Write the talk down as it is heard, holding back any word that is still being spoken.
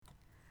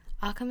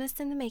Alchemist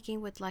in the Making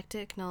would like to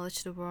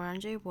acknowledge the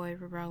Wurundjeri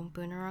Woi-wurrung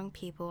Boonwurrung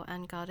people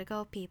and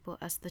Gadigal people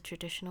as the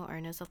traditional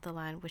owners of the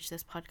land which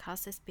this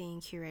podcast is being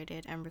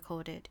curated and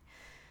recorded.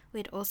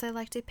 We'd also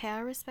like to pay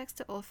our respects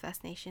to all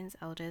First Nations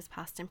elders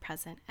past and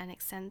present and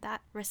extend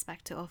that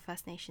respect to all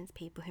First Nations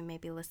people who may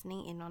be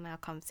listening in on our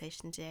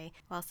conversation today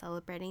while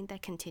celebrating their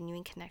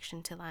continuing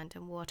connection to land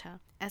and water.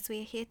 As we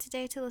are here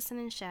today to listen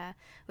and share,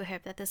 we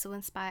hope that this will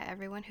inspire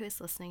everyone who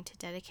is listening to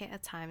dedicate a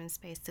time and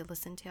space to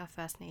listen to our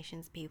First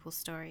Nations people's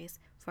stories,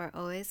 for it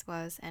always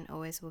was and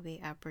always will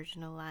be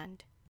Aboriginal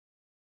land.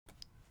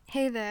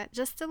 Hey there,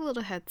 just a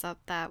little heads up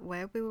that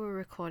where we were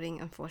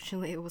recording,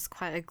 unfortunately, it was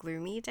quite a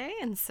gloomy day,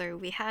 and so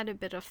we had a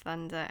bit of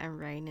thunder and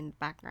rain in the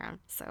background.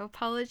 So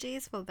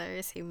apologies for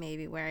those who may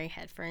be wearing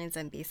headphones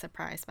and be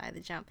surprised by the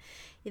jump.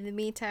 In the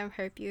meantime,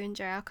 hope you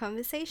enjoy our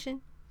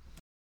conversation.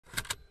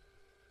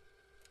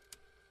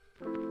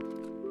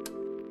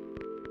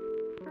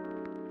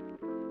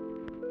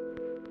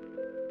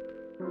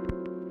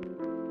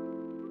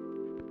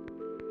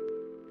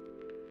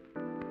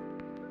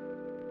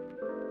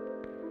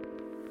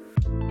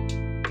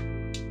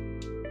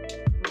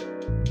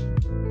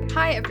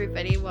 Hi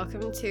everybody,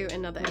 welcome to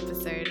another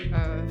episode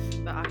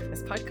of the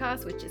Alchemist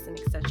podcast, which is an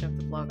extension of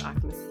the blog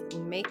Alchemist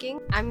in Making.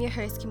 I'm your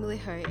host Kimberly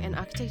Ho, an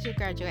architecture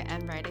graduate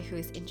and writer who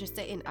is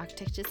interested in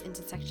architecture's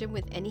intersection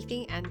with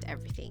anything and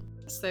everything.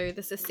 So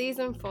this is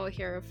season 4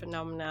 Hero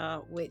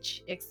Phenomena,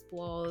 which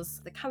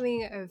explores the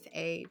coming of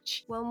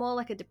age, well, more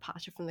like a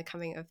departure from the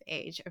coming of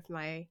age of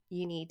my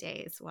uni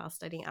days while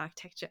studying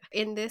architecture.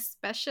 In this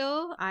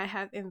special, I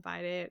have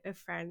invited a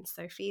friend,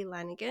 Sophie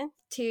Lanigan,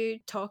 to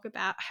talk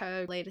about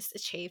her latest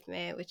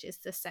achievement, which is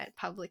the Scent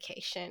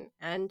publication.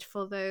 And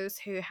for those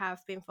who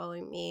have been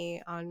following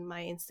me on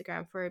my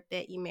Instagram for a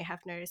bit, you may have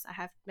noticed I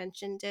have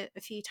mentioned it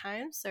a few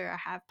times. So I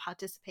have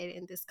participated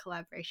in this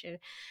collaboration,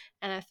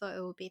 and I thought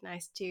it would be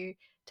nice to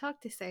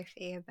talk to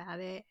Sophie about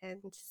it and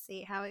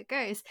see how it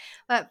goes.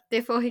 But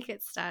before we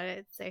get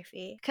started,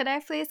 Sophie, could I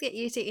please get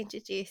you to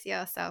introduce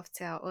yourself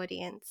to our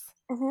audience?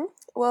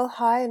 Well,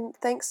 hi, and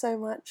thanks so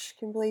much,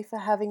 Kimberly, for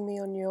having me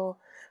on your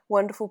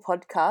wonderful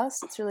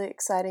podcast. It's really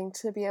exciting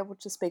to be able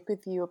to speak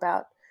with you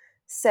about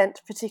Scent,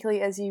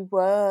 particularly as you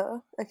were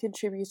a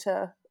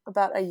contributor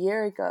about a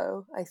year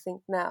ago, I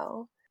think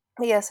now.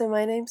 Yeah, so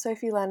my name's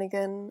Sophie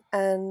Lanigan,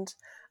 and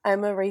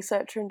I'm a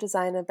researcher and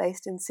designer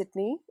based in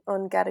Sydney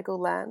on Gadigal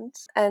land.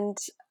 And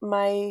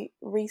my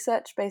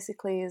research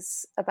basically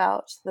is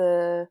about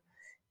the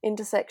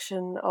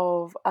intersection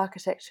of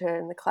architecture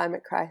and the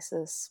climate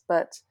crisis,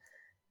 but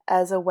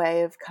as a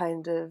way of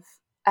kind of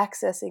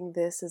accessing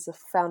this as a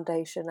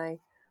foundation, I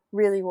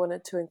really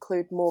wanted to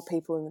include more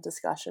people in the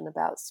discussion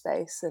about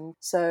space. And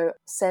so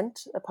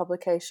Scent, a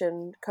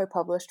publication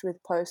co-published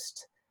with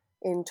Post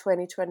in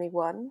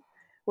 2021,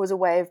 was a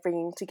way of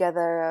bringing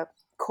together a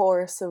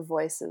chorus of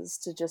voices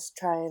to just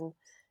try and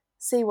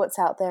see what's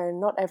out there. And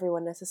not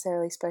everyone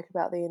necessarily spoke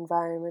about the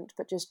environment,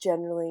 but just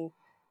generally,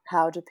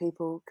 how do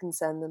people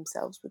concern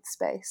themselves with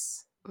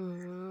space?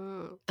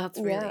 That's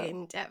really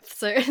in depth.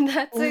 So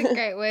that's a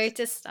great way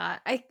to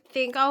start. I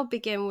think I'll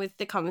begin with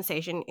the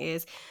conversation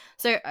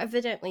so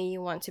evidently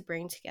you want to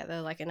bring together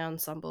like an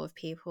ensemble of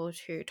people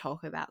to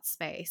talk about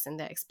space and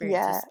their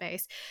experience of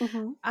space.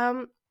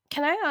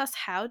 Can I ask,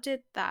 how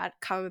did that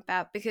come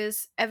about?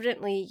 Because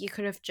evidently you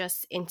could have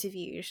just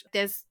interviewed.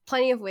 There's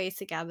plenty of ways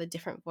to gather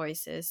different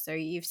voices. So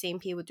you've seen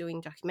people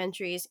doing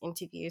documentaries,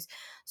 interviews.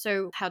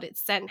 So how did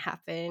Scent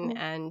happen?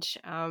 And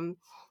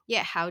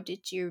how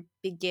did you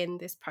begin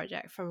this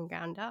project from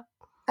ground up?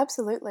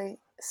 Absolutely.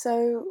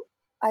 So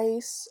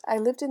I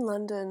lived in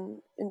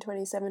London in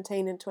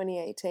 2017 and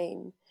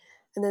 2018,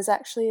 and there's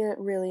actually a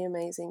really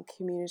amazing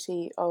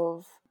community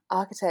of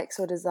architects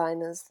or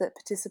designers that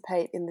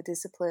participate in the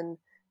discipline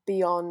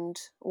beyond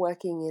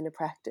working in a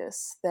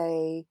practice.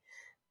 They,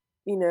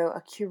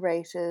 are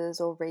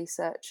curators or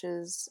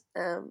researchers,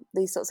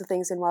 these sorts of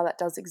things. And while that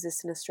does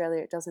exist in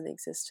Australia, it doesn't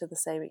exist to the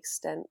same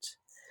extent.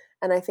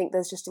 And I think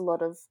there's just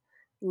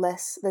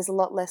there's a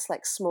lot less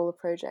like smaller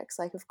projects.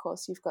 Like, of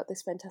course, you've got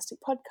this fantastic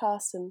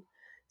podcast and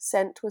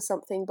Scent was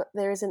something, but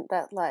there isn't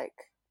that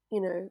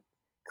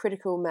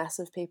critical mass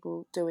of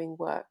people doing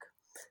work.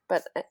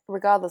 But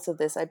regardless of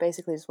this, I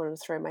basically just wanted to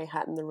throw my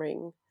hat in the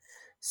ring.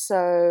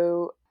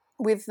 So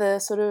with the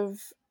sort of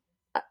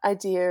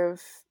idea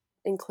of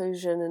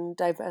inclusion and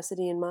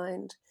diversity in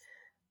mind,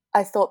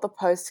 I thought the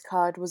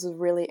postcard was a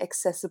really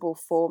accessible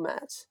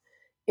format.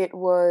 It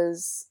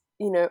was,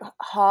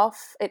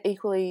 it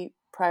equally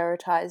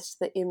prioritized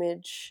the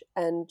image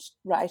and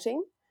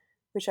writing,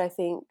 which I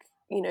think,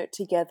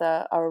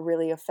 together are a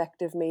really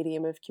effective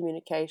medium of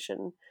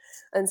communication,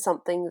 and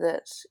something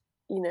that,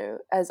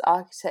 as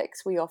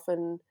architects, we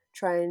often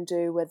try and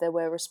do, whether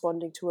we're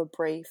responding to a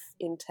brief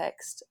in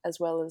text as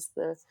well as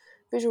the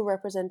visual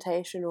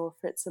representation, or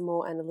if it's a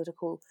more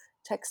analytical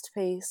text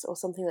piece or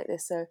something like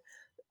this. So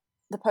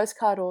the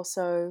postcard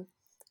also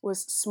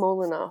was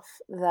small enough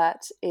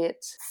that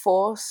it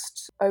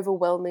forced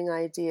overwhelming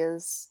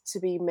ideas to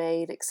be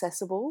made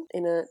accessible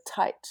in a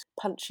tight,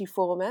 punchy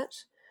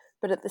format,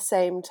 but at the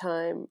same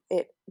time,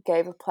 it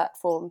gave a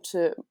platform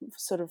to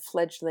sort of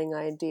fledgling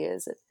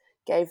ideas. It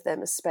gave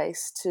them a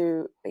space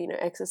to,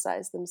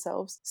 exercise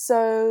themselves.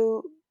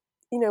 So,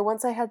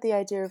 once I had the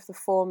idea of the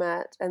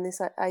format and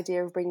this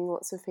idea of bringing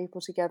lots of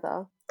people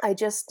together, I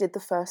just did the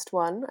first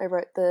one. I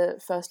wrote the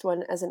first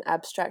one as an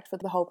abstract for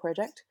the whole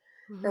project.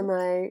 And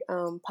my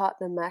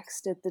partner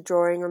Max did the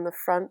drawing on the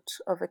front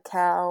of a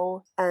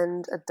cow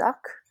and a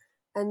duck.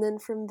 And then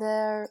from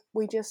there,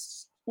 we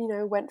just,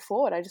 went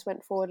forward. I just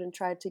went forward and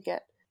tried to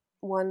get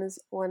one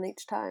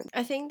each time.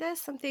 I think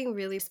there's something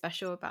really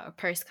special about a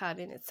postcard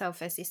in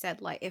itself, as you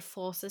said, like it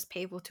forces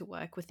people to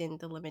work within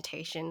the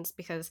limitations,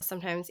 because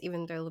sometimes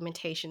even though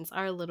limitations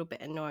are a little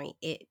bit annoying,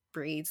 it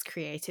breeds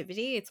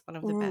creativity. It's one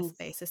of the best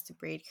bases to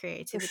breed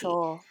creativity. For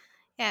sure.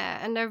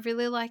 Yeah, and I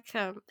really like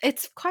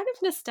it's kind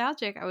of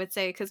nostalgic, I would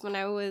say, because when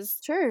I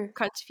was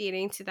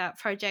contributing to that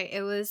project,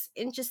 it was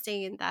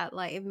interesting in that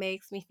like it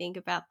makes me think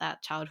about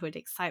that childhood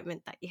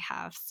excitement that you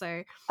have.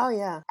 So oh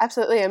yeah,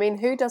 absolutely. I mean,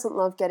 who doesn't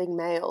love getting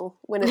mail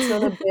when it's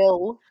not a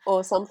bill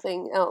or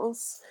something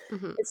else?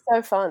 It's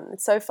so fun.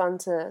 It's so fun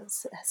to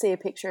see a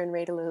picture and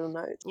read a little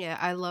note. Yeah,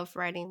 I love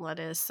writing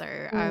letters.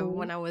 So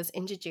when I was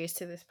introduced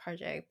to this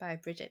project by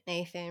Bridget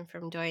Nathan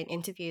from Doing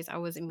Interviews, I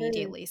was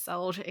immediately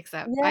sold,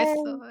 except I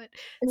thought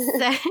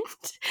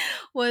sent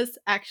was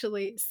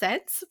actually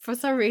sense for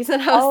some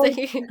reason. I was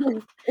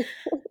thinking.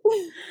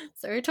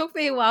 So it took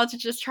me a while to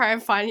just try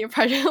and find your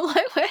project.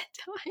 Like, where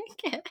do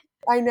I get it?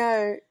 I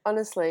know,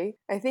 honestly.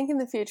 I think in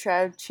the future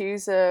I would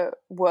choose a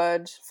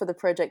word for the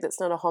project that's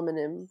not a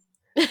homonym.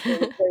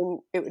 Then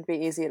it would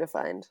be easier to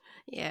find.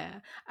 Yeah.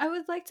 I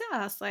would like to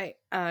ask, like,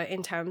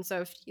 in terms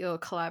of your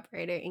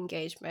collaborator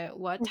engagement,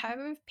 what type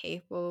of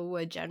people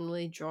were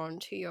generally drawn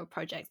to your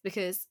projects?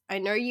 Because I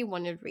know you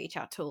wanted to reach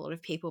out to a lot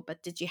of people,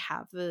 but did you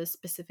have a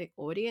specific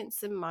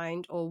audience in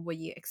mind, or were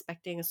you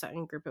expecting a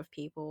certain group of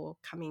people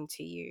coming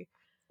to you?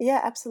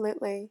 Yeah,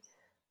 absolutely.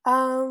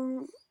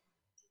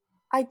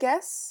 I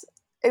guess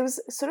it was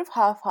sort of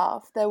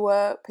half-half. There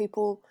were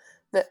people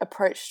that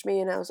approached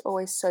me and I was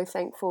always so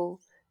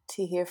thankful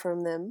to hear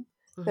from them.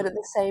 But at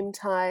the same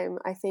time,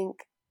 I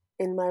think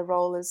in my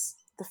role as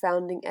the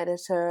founding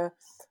editor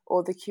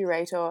or the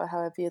curator, or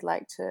however you'd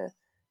like to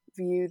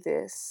view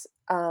this,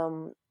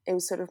 it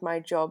was sort of my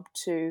job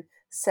to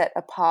set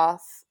a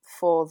path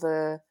for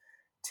the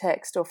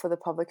text or for the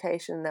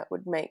publication that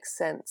would make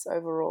sense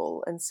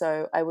overall. And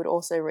so I would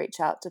also reach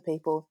out to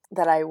people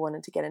that I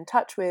wanted to get in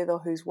touch with or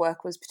whose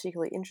work was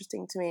particularly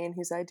interesting to me and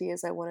whose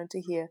ideas I wanted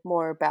to hear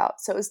more about.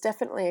 So it was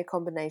definitely a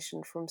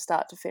combination from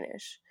start to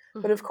finish.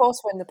 But of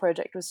course, when the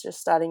project was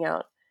just starting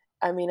out,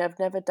 I mean, I've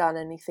never done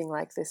anything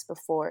like this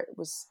before.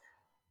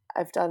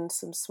 I've done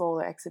some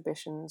smaller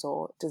exhibitions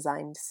or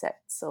designed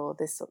sets or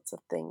this sorts of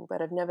thing, but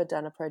I've never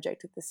done a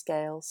project at this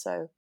scale.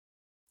 So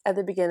at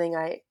the beginning,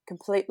 I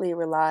completely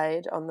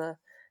relied on the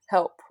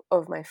help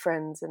of my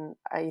friends, and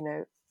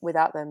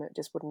without them, it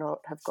just would not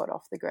have got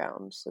off the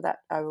ground. So that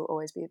I will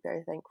always be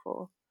very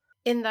thankful.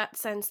 In that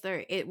sense,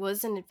 though, it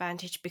was an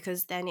advantage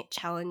because then it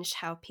challenged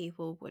how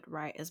people would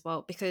write as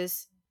well.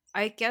 Because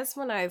I guess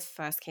when I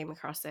first came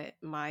across it,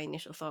 my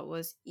initial thought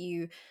was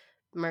you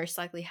most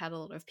likely had a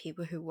lot of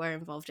people who were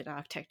involved in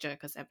architecture,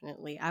 because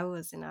evidently I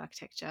was in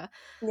architecture.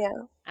 Yeah.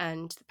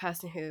 And the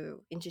person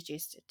who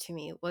introduced it to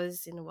me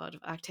was in the world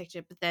of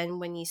architecture. But then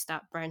when you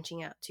start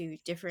branching out to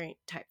different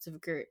types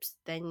of groups,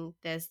 then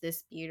there's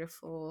this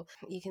beautiful,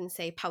 you can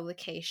say,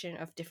 publication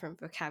of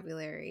different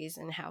vocabularies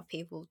and how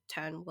people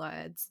turn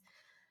words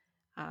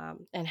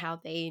and how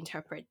they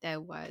interpret their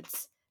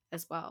words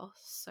as well.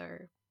 So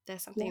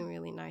there's something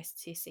really nice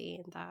to see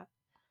in that.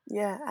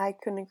 Yeah, I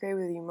couldn't agree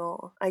with you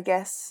more. I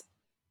guess,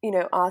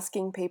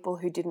 asking people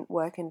who didn't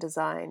work in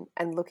design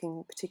and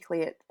looking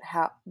particularly at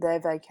how their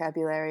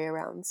vocabulary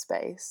around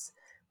space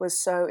was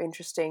so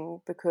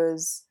interesting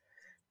because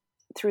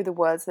through the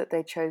words that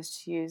they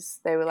chose to use,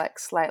 they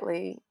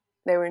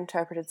were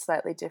interpreted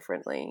slightly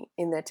differently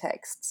in their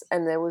texts.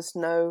 And there was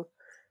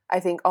I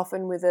think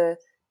often with a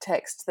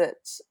text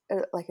that,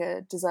 like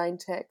a design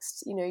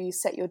text, you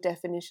set your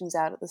definitions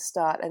out at the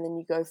start and then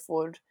you go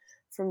forward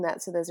from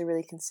that. So there's a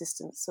really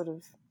consistent sort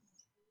of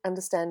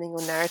understanding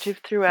or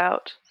narrative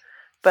throughout.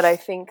 But I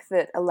think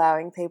that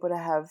allowing people to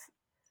have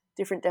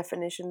different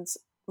definitions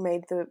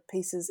made the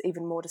pieces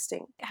even more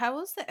distinct. How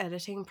was the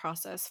editing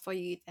process for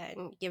you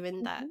then,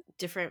 given that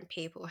different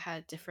people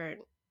had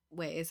different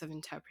ways of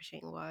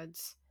interpreting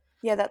words?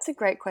 Yeah, that's a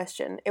great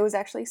question. It was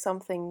actually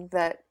something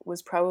that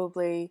was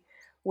probably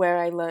where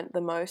I learnt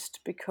the most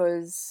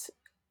because,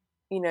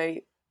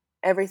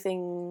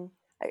 everything,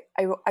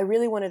 I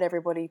really wanted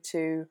everybody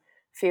to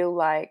feel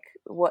like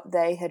what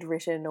they had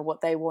written or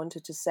what they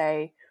wanted to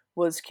say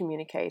was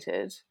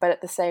communicated. But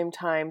at the same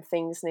time,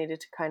 things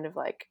needed to kind of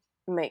like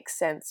make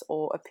sense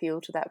or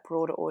appeal to that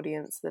broader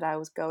audience that I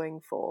was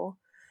going for.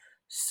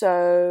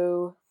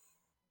 So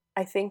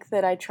I think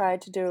that I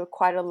tried to do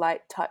quite a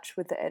light touch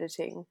with the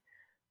editing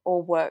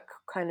or work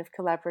kind of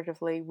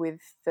collaboratively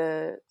with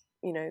the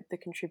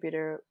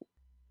contributor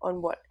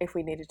on what if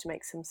we needed to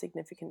make some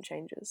significant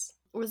changes.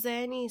 Was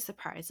there any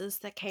surprises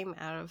that came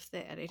out of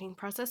the editing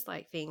process,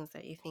 like things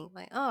that you think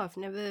like, oh, I've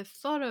never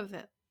thought of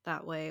it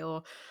that way,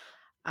 or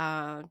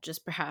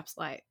just perhaps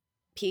like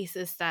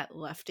pieces that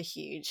left a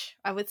huge,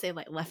 I would say,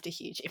 like left a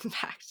huge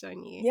impact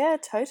on you? Yeah,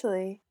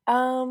 totally.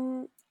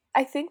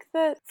 I think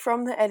that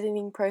from the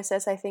editing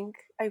process, I think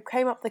I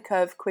came up the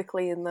curve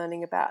quickly in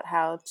learning about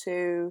how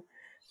to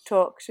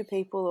talk to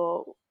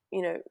people,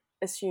 or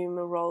assume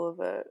a role of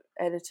a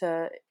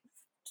editor,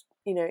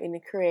 in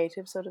a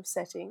creative sort of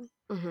setting.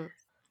 Mm-hmm.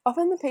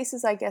 Often the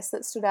pieces, I guess,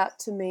 that stood out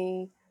to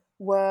me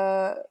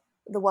were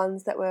the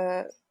ones that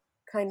were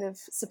kind of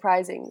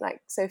surprising.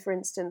 Like, so for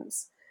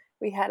instance,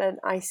 we had an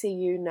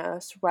ICU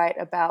nurse write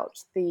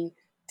about the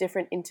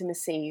different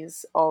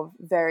intimacies of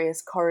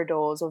various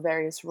corridors or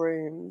various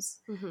rooms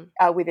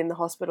Mm-hmm. within the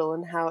hospital,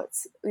 and how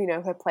it's,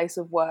 her place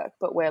of work,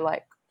 but where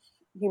like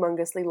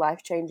humongously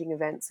life-changing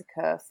events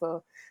occur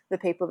for the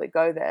people that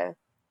go there,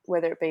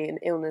 whether it be an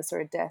illness or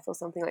a death or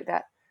something like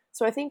that.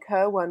 So I think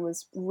her one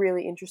was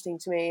really interesting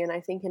to me, and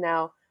I think in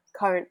our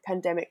current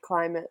pandemic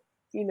climate,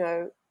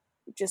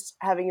 just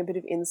having a bit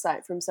of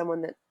insight from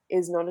someone that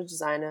is not a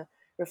designer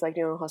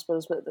reflecting on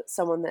hospitals, but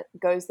someone that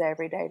goes there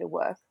every day to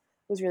work,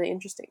 was really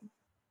interesting.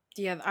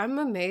 Yeah, I'm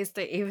amazed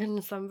that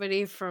even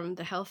somebody from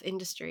the health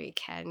industry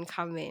can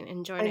come in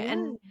and join I it.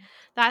 And know,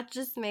 that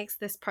just makes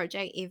this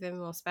project even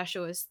more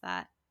special, is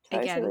that,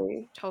 again,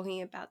 totally.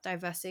 talking about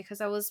diversity,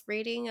 because I was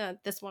reading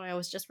this one, I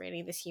was just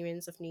reading this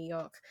Humans of New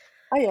York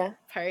Oh yeah,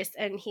 post,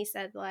 and he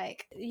said,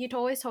 like, you'd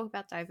always talk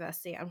about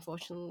diversity.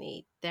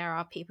 Unfortunately, there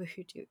are people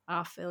who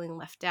are feeling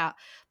left out,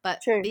 but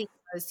true.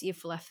 because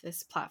you've left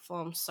this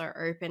platform so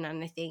open,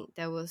 and I think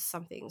there was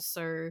something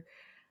so,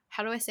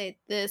 how do I say it?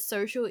 The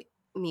social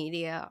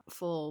media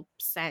for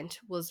scent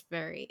was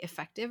very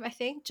effective, I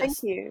think, Thank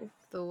just you.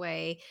 the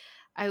way,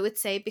 I would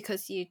say,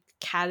 because you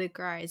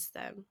categorize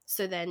them,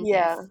 so then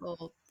Yeah,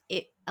 therefore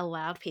it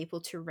allowed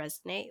people to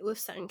resonate with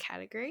certain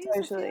categories,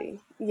 I feel. totally.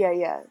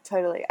 Yeah,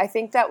 totally. I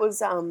think that was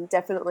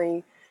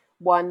definitely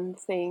one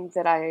thing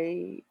that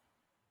I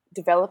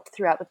developed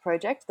throughout the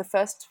project. The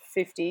first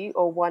 50,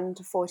 or 1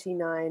 to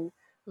 49,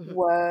 Mhm.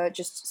 were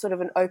just sort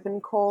of an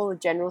open call, a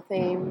general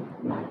theme.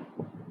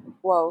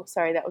 Whoa,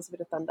 sorry, that was a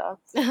bit of thunder.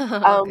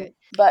 Okay.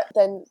 But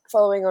then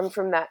following on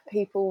from that,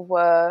 people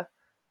were,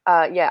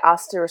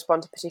 asked to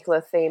respond to a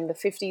particular theme. The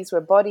 50s were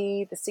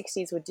body, the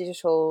 60s were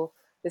digital,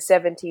 the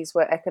 70s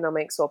were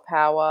economics or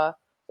power,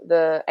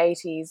 the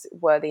 80s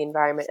were the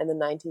environment, and the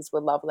 90s were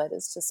love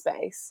letters to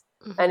space.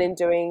 And Mhm. in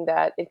doing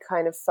that, it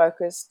kind of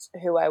focused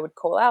who I would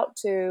call out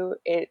to.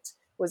 It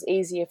was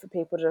easier for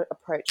people to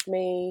approach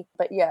me.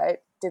 But yeah,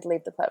 it did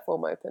leave the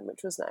platform open,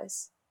 which was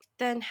nice.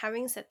 Then,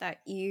 having said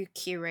that, you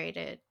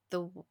curated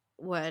the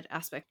word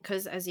aspect,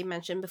 because as you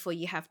mentioned before,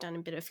 you have done a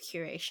bit of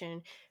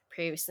curation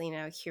previously,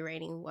 now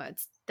curating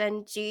words.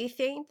 Then do you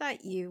think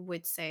that you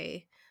would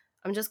say,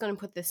 I'm just going to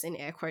put this in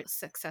air quotes,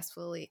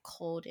 successfully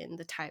called in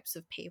the types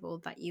of people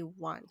that you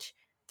want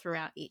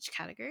throughout each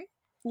category?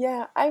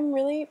 Yeah, I'm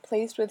really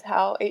pleased with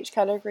how each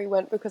category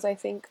went, because I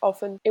think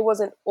often it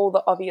wasn't all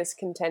the obvious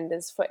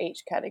contenders for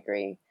each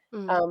category,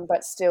 Mm.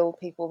 but still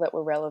people that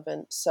were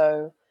relevant.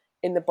 So,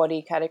 in the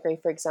body category,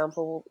 for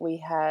example, we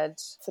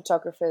had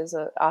photographers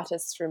or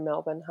artists from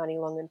Melbourne, Honey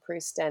Long and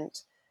Prue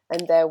Stent,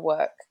 and their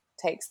work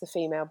takes the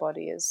female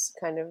body as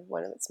kind of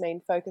one of its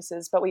main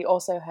focuses. But we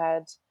also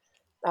had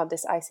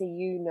this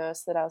ICU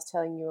nurse that I was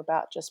telling you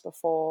about just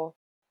before.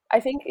 I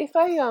think if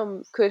I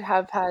could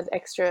have had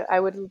extra, I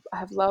would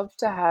have loved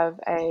to have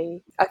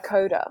a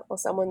coder, or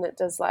someone that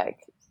does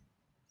like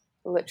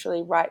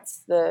literally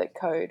writes the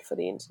code for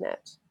the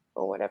internet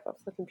or whatever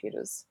for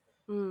computers.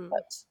 Mm.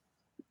 But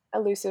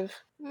elusive.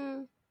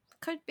 Mm.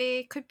 Could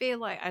be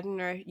like, I don't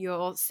know,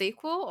 your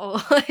sequel, or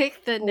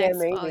like the Yeah, next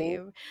maybe.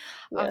 volume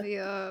Yeah. of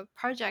your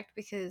project,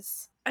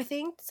 because I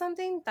think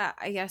something that,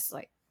 I guess,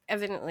 like,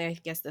 evidently, I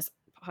guess this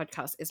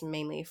podcast is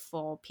mainly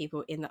for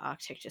people in the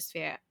architecture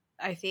sphere.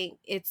 I think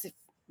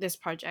this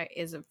project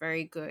is a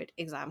very good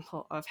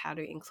example of how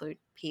to include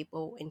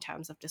people in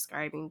terms of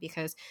describing,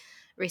 because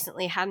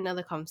recently had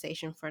another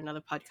conversation for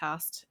another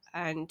podcast,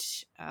 and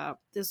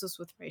this was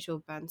with Rachel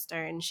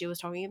Bernstone. She was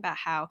talking about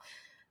how,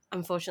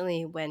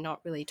 unfortunately, we're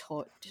not really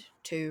taught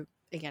to,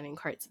 again in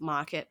quotes,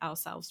 market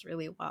ourselves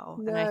really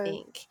well. And I No.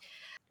 think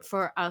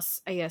for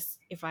us, I guess,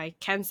 if I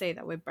can say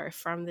that we're both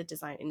from the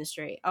design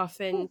industry, Hmm,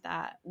 often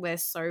that we're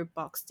so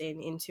boxed in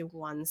into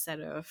one set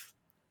of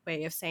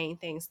way of saying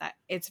things that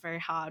it's very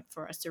hard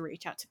for us to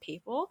reach out to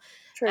people.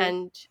 true.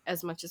 And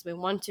as much as we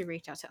want to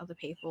reach out to other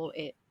people,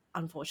 it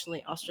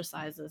unfortunately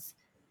ostracizes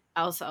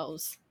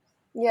ourselves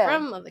Yeah.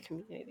 from other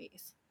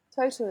communities.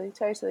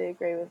 Totally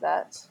agree with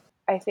that.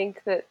 I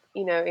think that,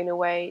 in a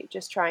way,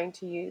 just trying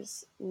to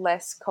use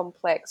less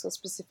complex or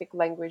specific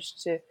language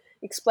to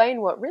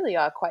explain what really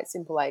are quite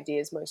simple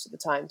ideas most of the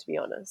time, to be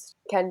honest,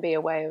 can be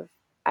a way of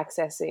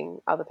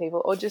accessing other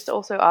people, or just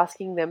also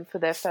asking them for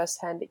their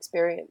first-hand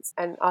experience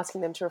and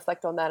asking them to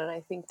reflect on that. And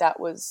I think that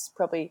was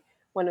probably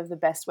one of the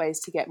best ways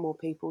to get more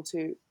people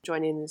to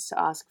join in, is to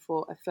ask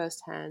for a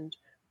first-hand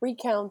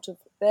recount of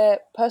their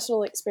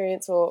personal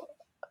experience or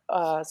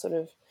sort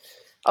of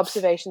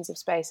observations of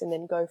space, and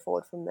then go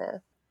forward from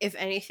there. If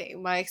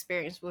anything, my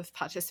experience with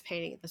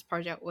participating in this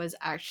project was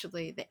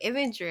actually the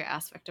imagery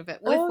aspect of it.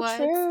 With words,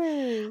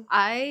 true.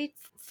 I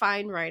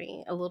find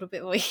writing a little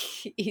bit more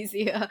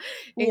easier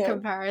in Yeah,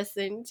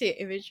 comparison to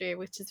imagery,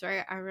 which is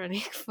very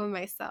ironic for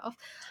myself.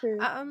 true.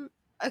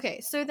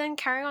 Okay, so then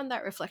carrying on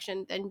that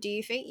reflection, then do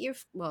you think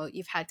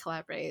you've had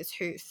collaborators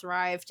who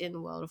thrived in the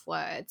world of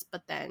words,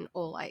 but then,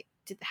 or like,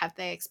 have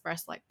they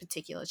expressed like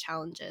particular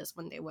challenges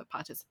when they were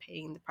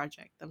participating in the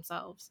project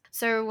themselves?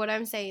 So what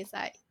I'm saying is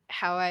that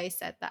how I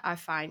said that I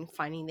find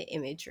finding the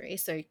imagery,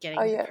 so Oh, getting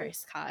the yeah.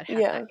 postcard had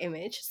Yeah. that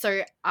image.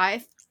 So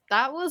I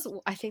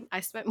think I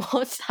spent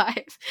more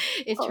time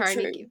in Oh, trying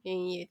to true.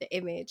 giving you the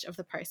image of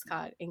the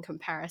postcard in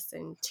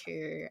comparison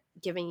to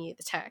giving you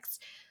the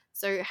text.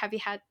 So have you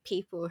had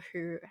people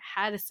who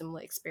had a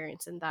similar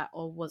experience in that,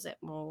 or was it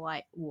more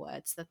like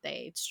words that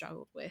they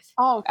struggled with?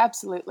 Oh,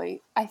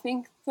 absolutely. I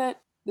think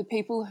that the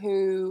people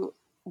who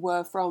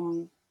were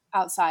from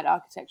outside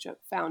architecture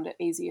found it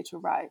easier to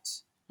write.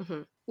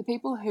 Mm-hmm. The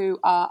people who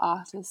are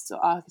artists or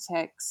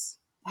architects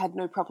had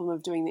no problem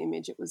of doing the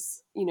image. It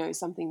was,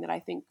 something that I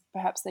think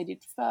perhaps they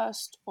did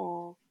first,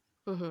 or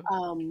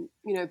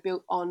Mm-hmm.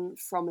 built on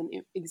from an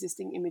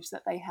existing image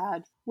that they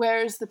had.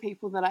 Whereas the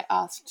people that I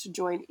asked to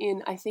join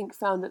in, I think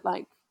found it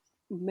like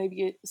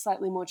maybe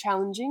slightly more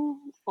challenging,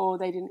 or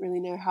they didn't really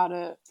know how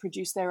to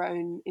produce their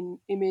own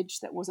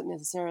image that wasn't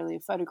necessarily a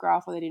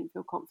photograph, or they didn't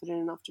feel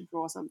confident enough to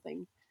draw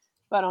something.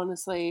 But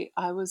honestly,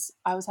 I was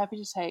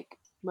happy to take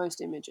most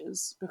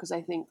images, because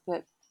I think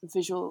that the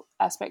visual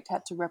aspect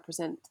had to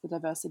represent the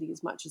diversity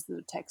as much as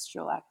the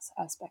textual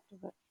aspect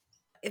of it.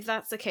 If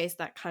that's the case,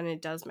 that kind of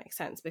does make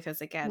sense,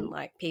 because again, Mm.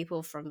 like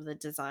people from the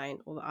design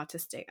or the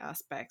artistic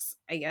aspects,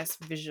 I guess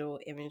visual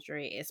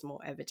imagery is more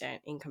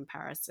evident in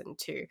comparison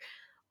to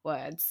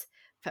words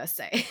per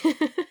se.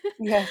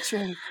 Yeah,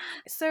 true.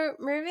 So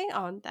moving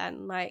on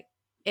then, like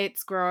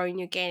it's growing,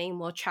 you're gaining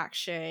more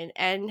traction,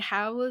 and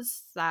how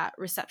was that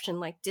reception?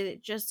 Like, did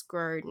it just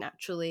grow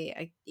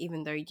naturally,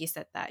 even though you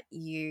said that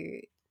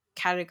you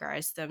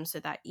categorized them so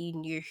that you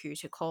knew who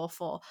to call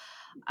for?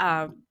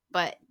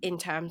 But in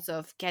terms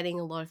of getting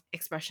a lot of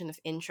expression of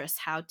interest,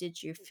 how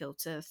did you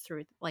filter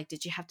through, like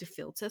did you have to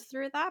filter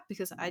through that?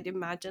 Because I'd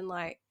imagine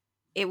like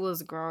it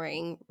was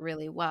growing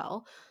really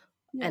well,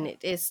 Yeah. and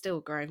it is still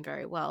growing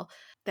very well.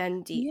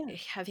 Then Yeah.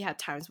 have you had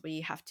times where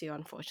you have to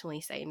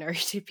unfortunately say no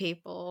to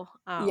people?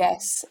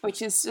 Yes,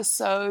 which is just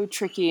so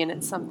tricky, and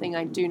it's something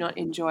I do not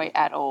enjoy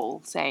at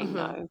all, saying Mhm.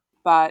 no.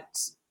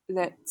 But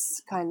that's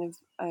kind of,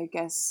 I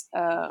guess,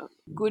 a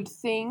good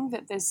thing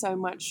that there's so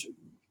much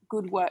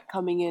good work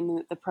coming in, and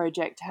that the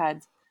project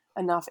had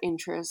enough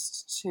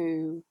interest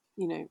to,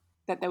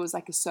 that there was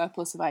like a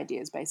surplus of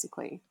ideas,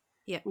 basically,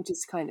 Yeah. which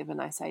is kind of a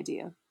nice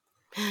idea.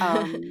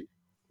 Um,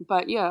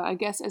 but yeah, I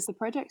guess as the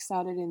project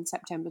started in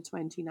September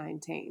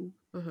 2019,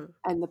 Mhm.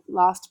 and the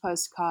last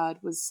postcard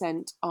was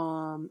sent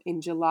in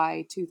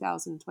July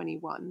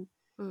 2021.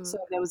 So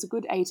Mm. there was a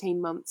good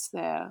 18 months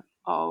there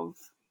of,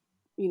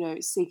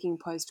 seeking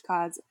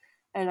postcards.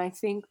 And I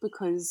think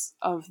because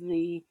of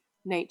the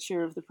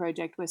nature of the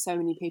project, where so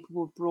many people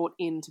were brought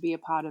in to be a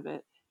part of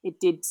it, it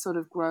did sort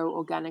of grow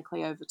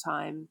organically over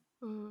time.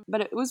 Mm.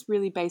 But it was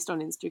really based on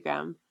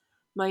Instagram.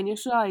 My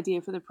initial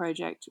idea for the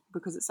project,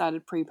 because it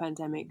started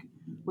pre-pandemic,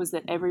 was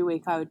that every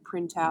week I would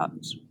print out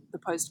the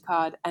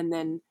postcard and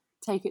then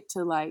take it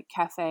to like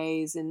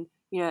cafes and,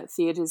 at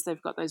theaters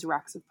they've got those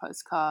racks of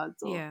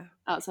postcards, or Yeah.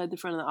 outside the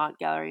front of the art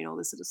gallery and all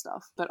this sort of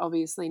stuff. But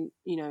obviously,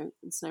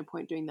 it's no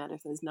point doing that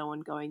if there's no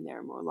one going there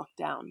and we're locked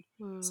down.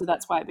 So Mm.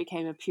 that's why it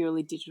became a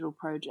purely digital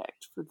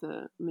project for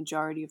the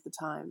majority of the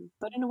time.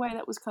 But in a way,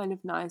 that was kind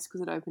of nice,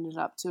 because it opened it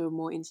up to a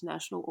more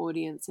international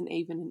audience, and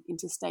even an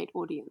interstate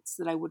audience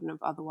that I wouldn't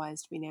have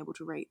otherwise been able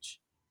to reach.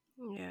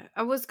 Yeah,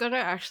 I was gonna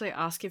actually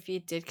ask if you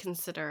did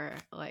consider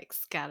like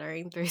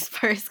scattering those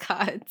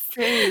postcards.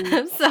 True.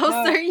 I'm so No.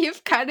 sorry,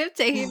 you've kind of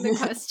taken the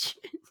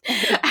question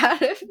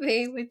out of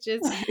me, which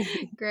is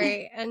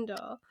great and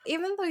all.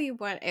 Even though you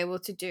weren't able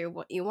to do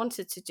what you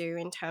wanted to do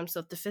in terms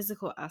of the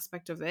physical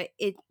aspect of it,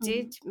 it Mhm.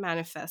 did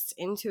manifest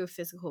into a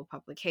physical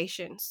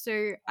publication.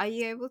 So are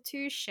you able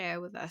to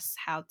share with us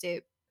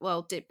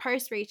did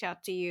Post reach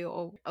out to you,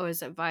 or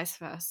is it vice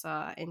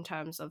versa in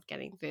terms of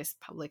getting this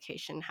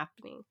publication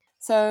happening?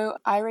 So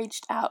I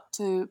reached out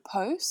to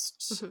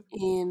Post Mhm.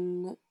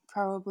 in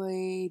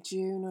probably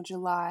June or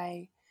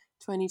July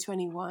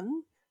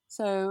 2021.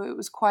 So it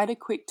was quite a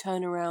quick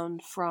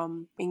turnaround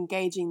from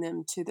engaging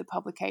them to the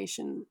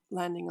publication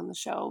landing on the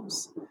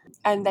shelves.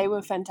 And they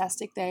were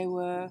fantastic. They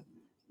were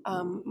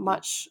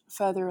much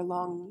further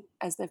along,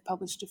 as they've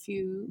published a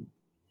few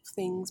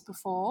things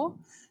before,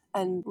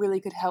 and really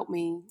could help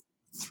me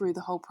through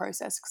the whole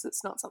process, because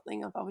it's not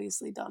something I've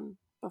obviously done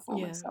before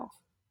Yeah. myself.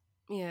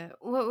 Yeah.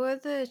 What were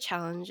the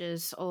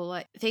challenges or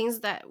like things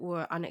that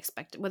were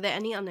unexpected? Were there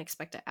any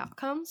unexpected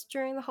outcomes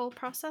during the whole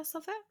process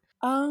of it?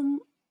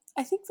 Um,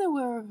 I think there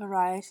were a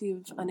variety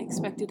of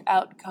unexpected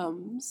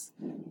outcomes,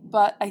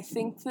 but I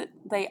think that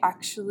they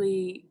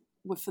actually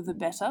were for the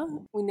better.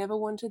 We never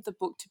wanted the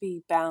book to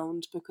be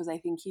bound because I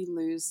think you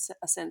lose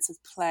a sense of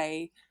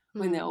play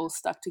when they're all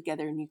stuck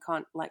together and you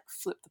can't like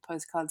flip the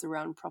postcards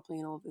around properly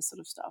and all of this sort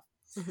of stuff.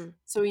 Mm-hmm.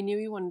 So we knew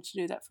we wanted to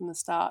do that from the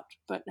start,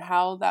 but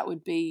how that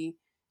would be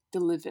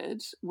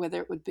delivered,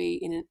 whether it would be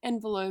in an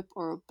envelope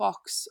or a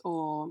box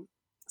or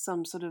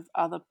some sort of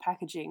other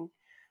packaging,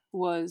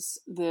 was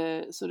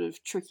the sort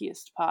of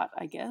trickiest part,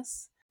 I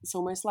guess. It's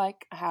almost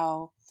like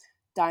how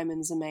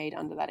diamonds are made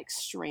under that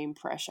extreme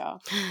pressure.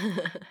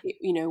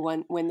 You know,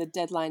 when the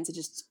deadlines are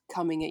just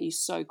coming at you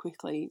so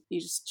quickly, you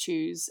just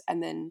choose,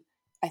 and then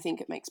I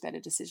think it makes better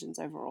decisions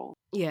overall.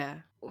 Yeah.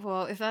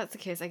 Well, if that's the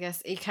case, I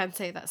guess you can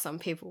say that some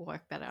people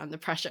work better under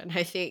pressure. And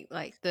I think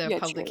like the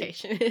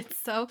publication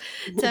itself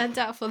turned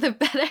out for the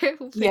better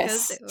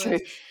because it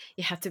was,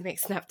 you have to make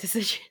snap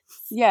decisions.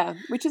 Yeah,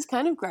 which is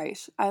kind of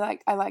great. I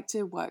like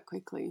to work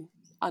quickly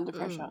under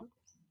pressure.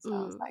 So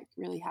I was like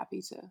really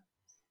happy to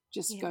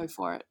just go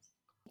for it.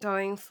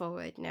 Going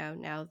forward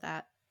now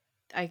that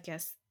I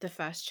guess the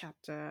first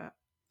chapter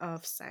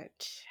of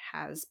Scent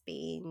has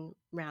been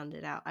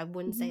rounded out, I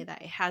wouldn't say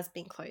that it has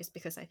been closed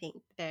because I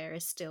think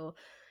it's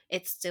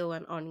still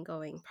an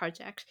ongoing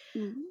project.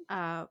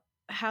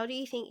 How do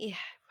you think it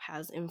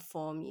has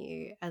informed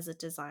you as a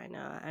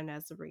designer and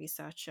as a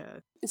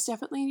researcher? It's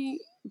definitely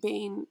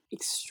been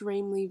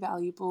extremely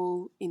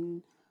valuable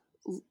in,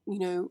 you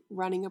know,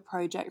 running a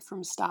project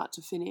from start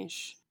to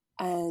finish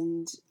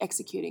and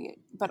executing it,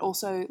 but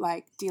also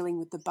like dealing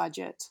with the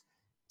budget,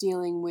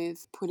 dealing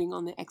with putting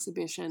on the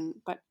exhibition,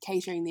 but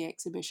catering the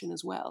exhibition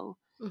as well,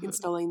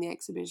 installing the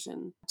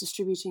exhibition,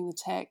 distributing the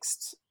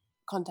text,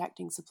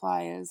 contacting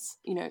suppliers,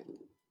 you know,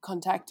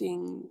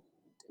 contacting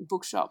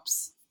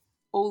bookshops,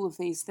 all of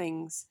these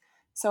things.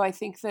 So I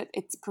think that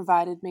it's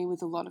provided me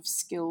with a lot of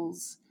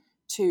skills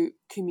to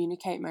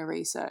communicate my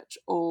research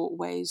or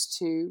ways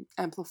to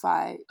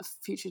amplify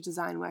future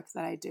design work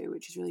that I do,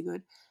 which is really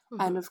good.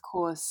 And of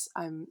course,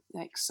 I'm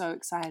like so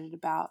excited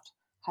about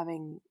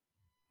having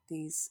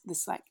this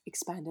like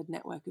expanded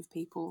network of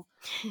people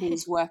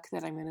whose work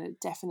that I'm going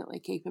to definitely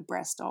keep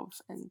abreast of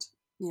and,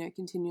 you know,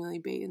 continually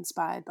be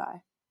inspired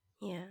by.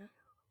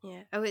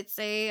 Yeah, I would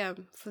say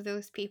for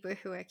those people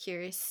who are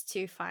curious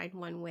to find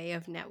one way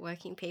of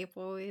networking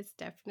people is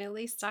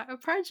definitely start a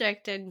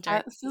project and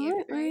don't be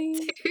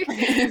afraid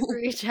to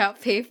reach out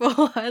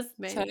people as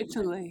many.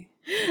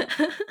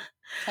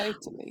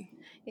 Totally.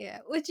 Yeah.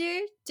 Would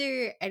you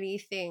do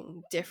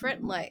anything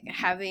different? Like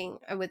having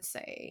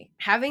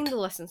the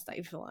lessons that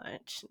you've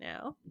learned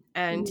now,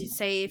 and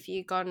say if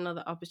you got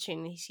another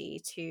opportunity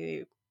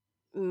to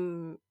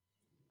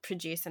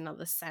produce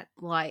another Scent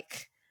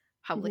like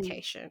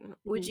publication,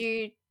 would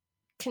you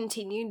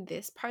continue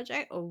this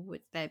project or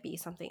would there be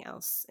something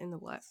else in the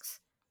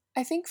works?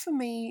 I think for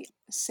me,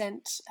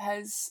 Scent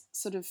has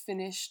sort of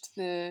finished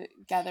the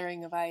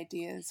gathering of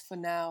ideas for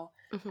now,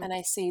 and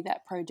I see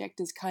that project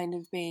as kind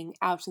of being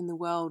out in the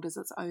world as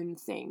its own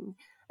thing.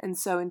 And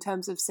so in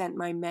terms of Scent,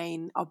 my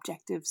main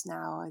objectives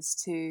now is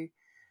to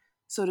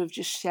sort of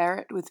just share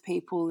it with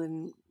people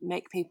and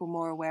make people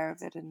more aware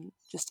of it and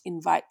just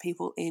invite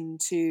people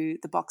into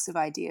the box of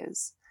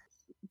ideas.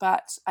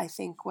 But I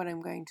think what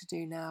I'm going to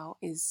do now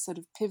is sort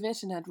of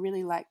pivot, and I'd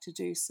really like to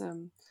do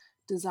some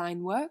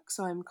design work.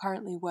 So I'm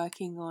currently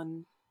working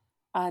on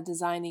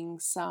designing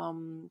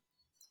some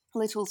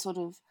little sort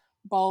of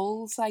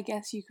bowls, I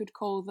guess you could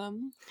call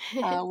them,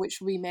 which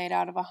will be made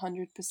out of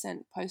 100%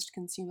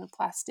 post-consumer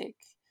plastic.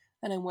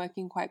 And I'm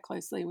working quite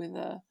closely with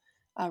a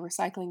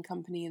recycling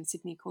company in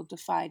Sydney called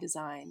Defy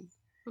Design.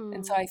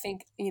 And so I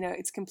think, you know,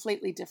 it's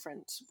completely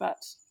different, but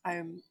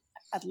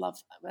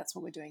that's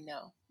what we're doing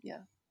now. Yeah.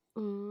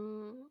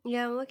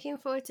 Yeah, I'm looking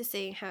forward to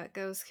seeing how it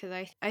goes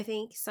because I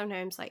think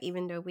sometimes, like,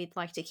 even though we'd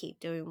like to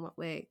keep doing what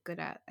we're good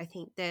at, I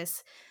think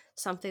there's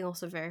something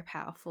also very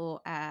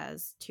powerful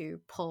as to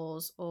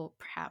pause or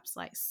perhaps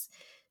like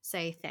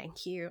say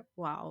thank you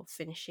while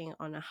finishing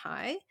on a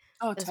high.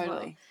 Oh,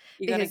 totally.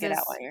 You got to get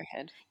out while you're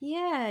ahead.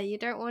 Yeah, you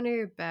don't want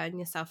to burn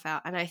yourself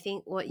out. And I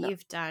think what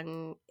you've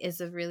done is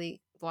a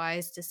really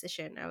wise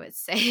decision, I would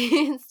say,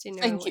 is to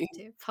know when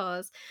to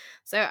pause.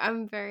 So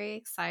I'm very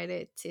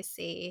excited to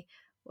see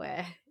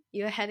where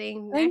you're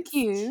heading next. Thank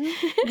you.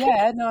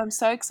 Yeah, no, I'm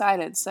so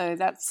excited. So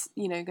that's,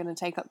 you know, going to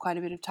take up quite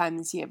a bit of time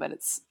this year, but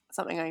it's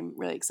something I'm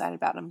really excited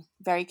about. I'm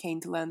very keen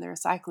to learn the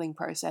recycling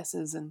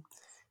processes and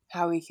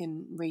how we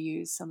can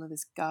reuse some of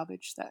this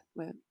garbage that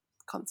we're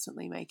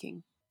constantly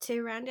making.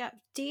 To round up,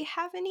 do you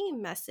have any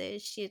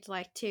message you'd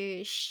like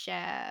to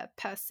share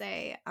per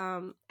se,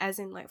 as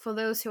in like for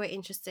those who are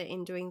interested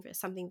in doing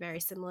something very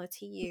similar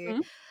to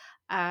you,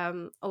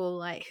 or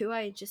like who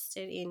are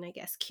interested in, I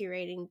guess,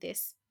 curating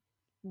this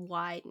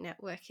wide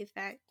network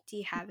event? Do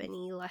you have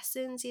any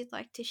lessons you'd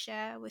like to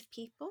share with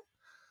people?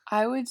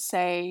 I would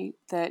say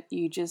that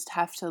you just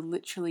have to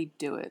literally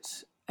do it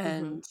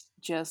and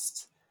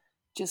just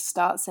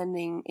start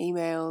sending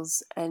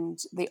emails, and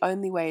the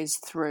only way is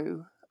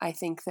through. I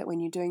think that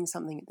when you're doing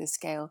something at this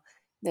scale,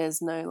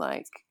 there's no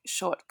like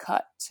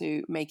shortcut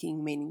to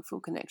making meaningful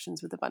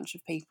connections with a bunch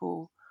of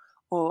people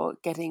or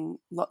getting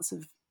lots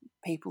of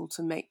people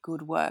to make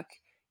good work.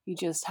 You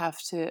just have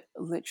to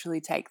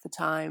literally take the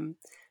time,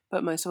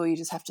 but most of all, you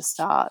just have to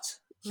start,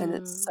 and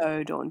it's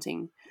so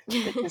daunting.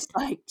 But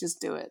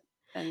just do it,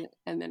 and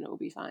then it will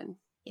be fine.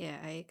 Yeah,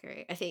 I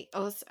agree. I think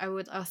also I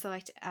would also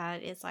like to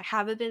add is like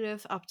have a bit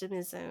of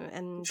optimism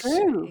and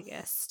True. I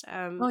guess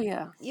Oh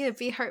yeah.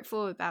 be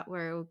hopeful about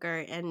where it will go,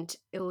 and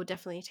it will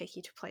definitely take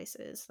you to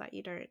places that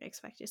you don't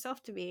expect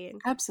yourself to be in.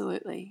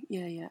 Absolutely.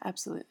 Yeah,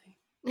 absolutely.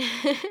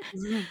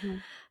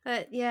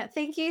 But yeah,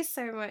 thank you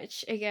so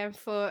much again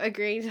for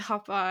agreeing to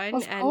hop on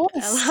Of and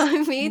course.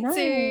 allowing me No.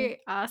 to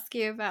ask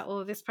you about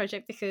all this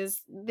project,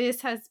 because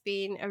this has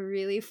been a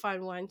really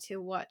fun one to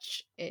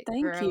watch it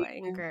Thank grow you.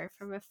 and grow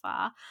from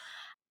afar.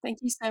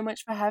 Thank you so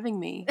much for having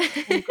me.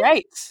 It's been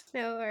great.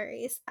 No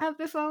worries.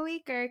 Before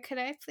we go, could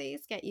I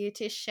please get you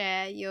to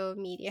share your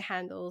media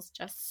handles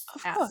just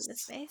Of out in the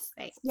course. space?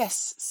 Thanks.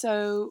 Yes.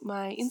 So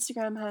my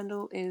Instagram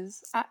handle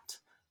is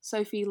at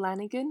Sophie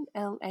Lanigan,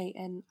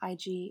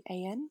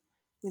 Lanigan,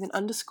 with an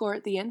underscore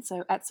at the end.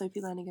 So at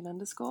Sophie Lanigan _.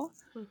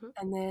 Mm-hmm.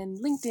 And then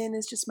LinkedIn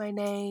is just my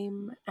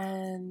name,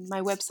 and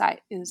my website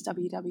is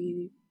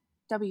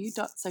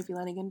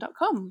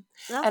www.sophielanigan.com.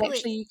 And Lovely.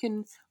 actually, you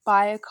can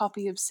buy a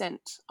copy of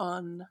Scent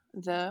on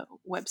the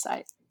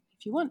website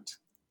if you want.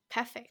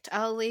 Perfect.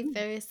 I'll leave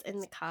those in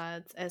the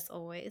cards as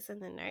always in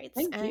the notes.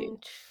 Thank you.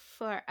 And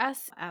for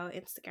us, our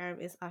Instagram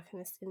is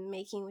Alchemist in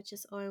Making, which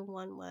is all in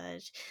one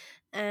word.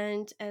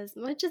 And as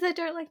much as I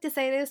don't like to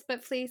say this,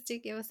 but please do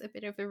give us a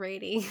bit of a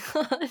rating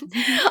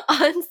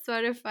on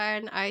Spotify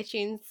and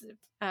iTunes.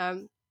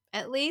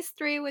 At least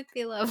 3 would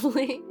be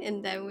lovely,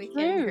 and then we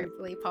can True.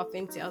 hopefully pop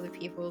into other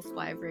people's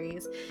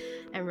libraries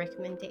and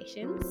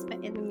recommendations.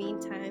 But in the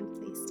meantime,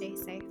 please stay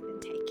safe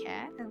and take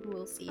care, and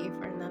we'll see you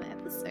for another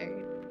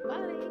episode.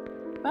 Bye.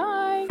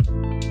 Bye.